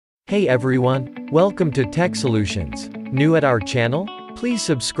Hey everyone, welcome to Tech Solutions. New at our channel? Please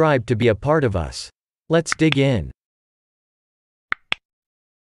subscribe to be a part of us. Let's dig in.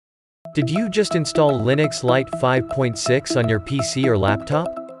 Did you just install Linux Lite 5.6 on your PC or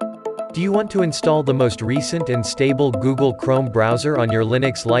laptop? Do you want to install the most recent and stable Google Chrome browser on your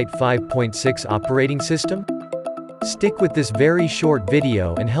Linux Lite 5.6 operating system? Stick with this very short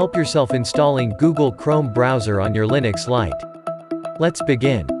video and help yourself installing Google Chrome browser on your Linux Lite. Let's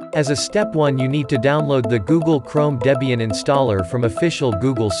begin. As a step 1, you need to download the Google Chrome Debian installer from official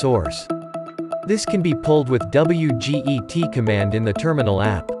Google source. This can be pulled with wget command in the terminal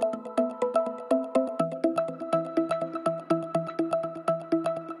app.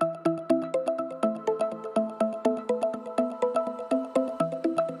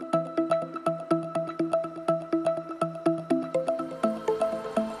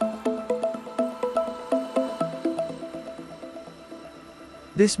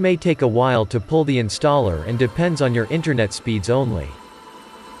 This may take a while to pull the installer and depends on your internet speeds only.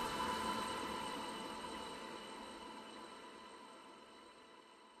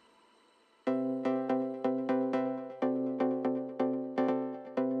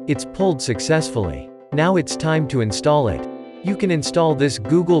 It's pulled successfully. Now it's time to install it. You can install this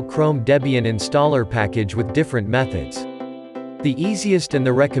Google Chrome Debian installer package with different methods. The easiest and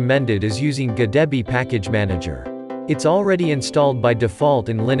the recommended is using GDebi Package Manager. It's already installed by default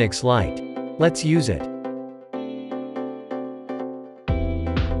in Linux Lite. Let's use it.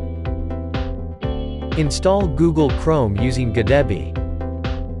 Install Google Chrome using GDebi.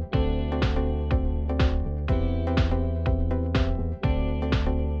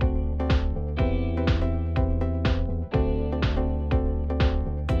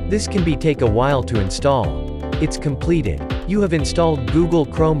 This can take a while to install. It's completed. You have installed Google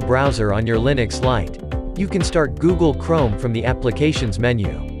Chrome browser on your Linux Lite. You can start Google Chrome from the Applications menu.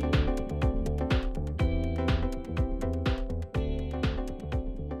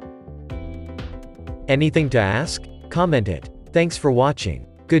 Anything to ask? Comment it. Thanks for watching.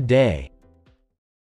 Good day.